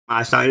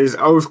I saw this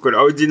old school.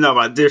 OG know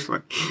about this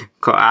one.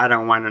 Cause I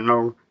don't want to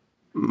know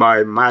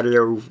by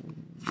Mario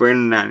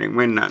win nothing,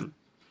 win nothing.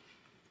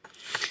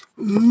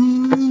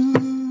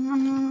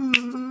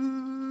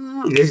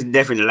 This is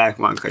definitely the last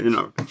one, cause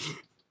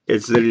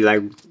it's literally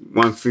like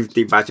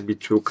 1:50, about to be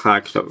 2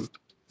 o'clock. So,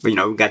 but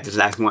we got this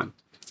last one.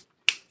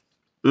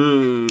 I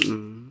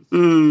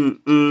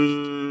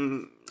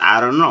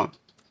don't know.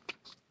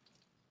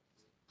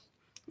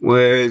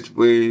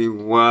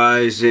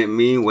 Was it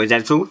me? Was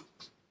that true?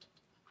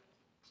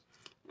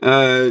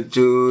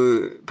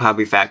 To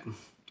probably fact.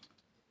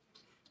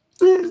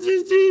 To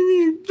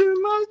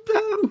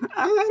myself,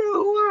 I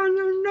don't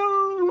wanna know.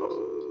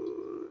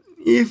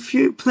 If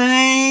you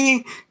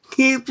play,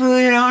 keep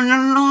it on the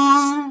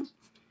lawn.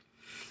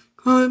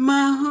 Cause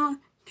my heart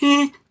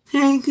can't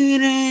take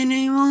it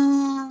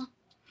anymore.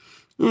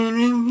 And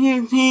if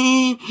you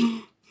can't,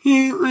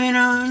 keep it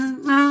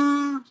on the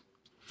lawn.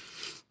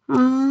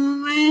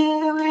 Oh,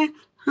 baby,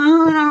 I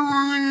don't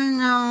wanna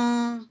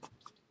know.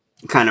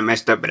 Kind of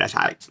messed up, but that's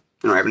how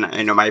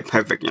ain't nobody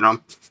perfect,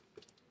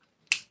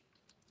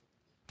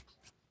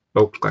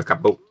 Boca,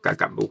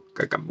 boca,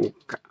 boca,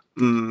 boca.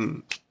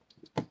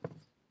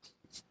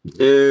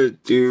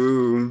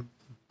 Do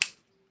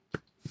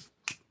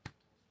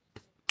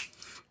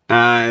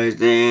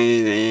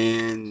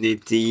identity.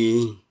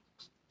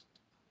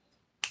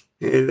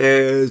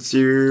 Let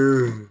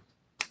you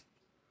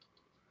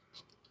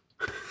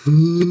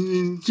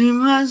to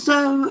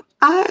myself.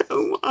 I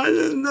don't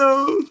wanna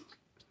know.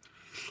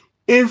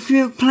 If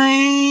you're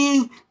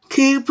playing,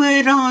 keep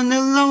it on the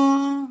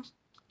low.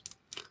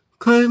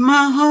 Cause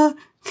my heart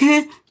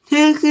can't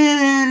take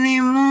it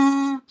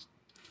anymore.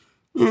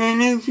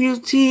 And if you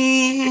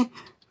cheat,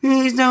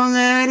 please don't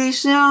let it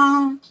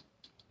show.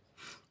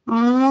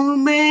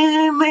 Oh,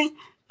 baby,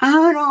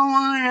 I don't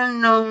wanna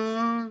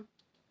know.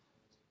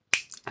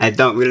 I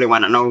don't really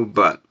wanna know,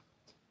 but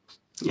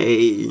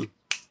hey.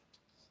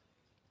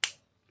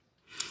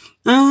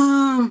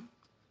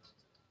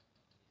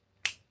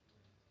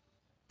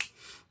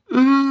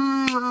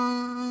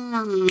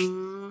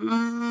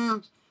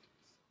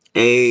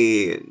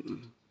 Hey,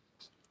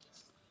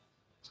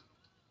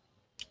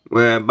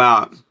 we're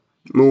about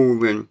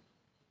moving,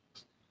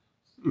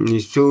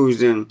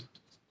 choosing,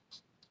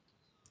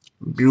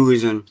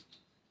 abusing,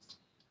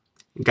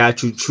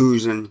 got you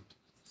choosing,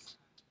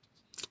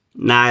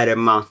 night of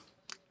my,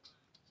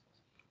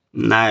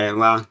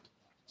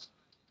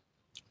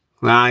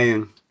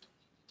 crying.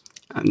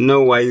 I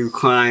know why you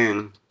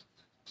crying.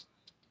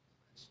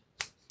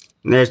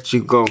 Let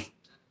you go,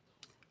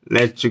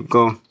 let you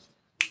go,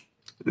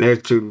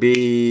 let you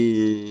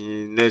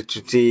be, let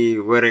you see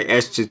what a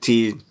S to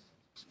T,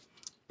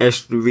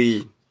 S to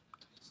V,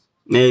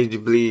 need to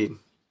bleed,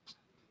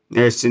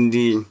 yes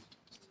indeed,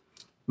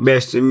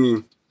 best of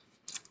me.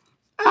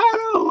 I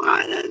don't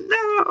wanna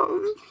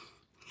know.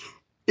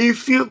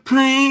 If you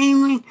play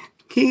me,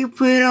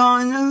 keep it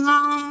on the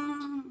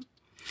low.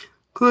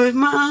 Cause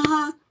my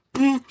heart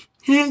can't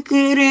take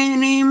it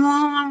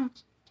anymore.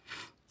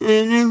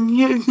 And if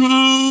you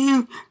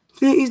can,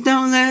 please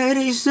don't let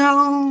it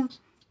show.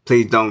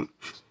 Please don't.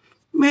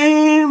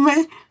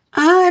 Baby,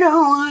 I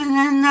don't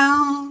wanna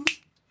know.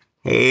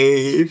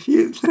 Hey, if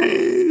you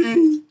play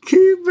me,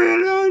 keep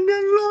it on the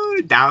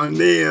low. Down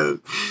there.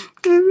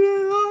 If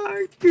your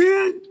heart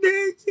can't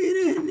take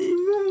it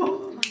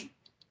anymore.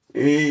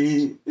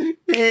 Hey,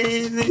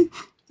 baby,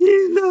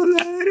 you don't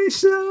let it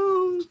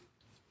show.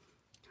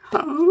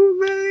 Oh,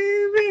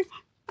 baby,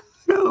 I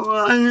don't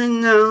wanna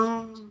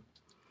know.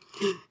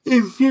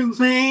 If you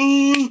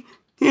play,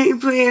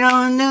 keep it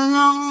on the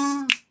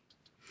lawn.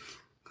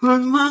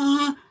 Cause my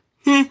heart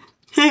can't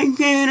take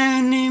it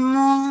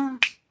anymore.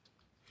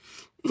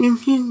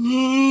 If you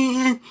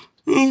can't,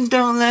 please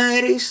don't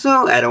let it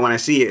show. I don't wanna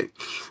see it.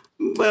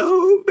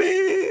 Oh,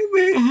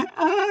 baby,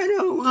 I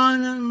don't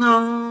wanna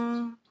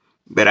know.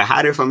 Better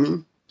hide it from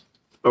me.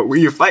 Oh, will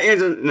you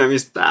fighting? Let me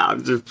stop.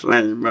 I'm just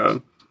playing,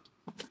 bro.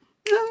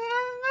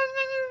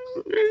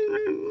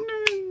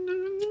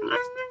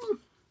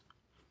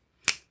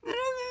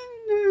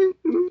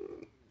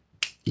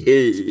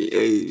 Hey,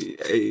 hey,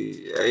 hey,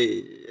 hey,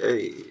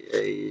 hey,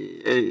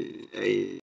 hey, hey, hey.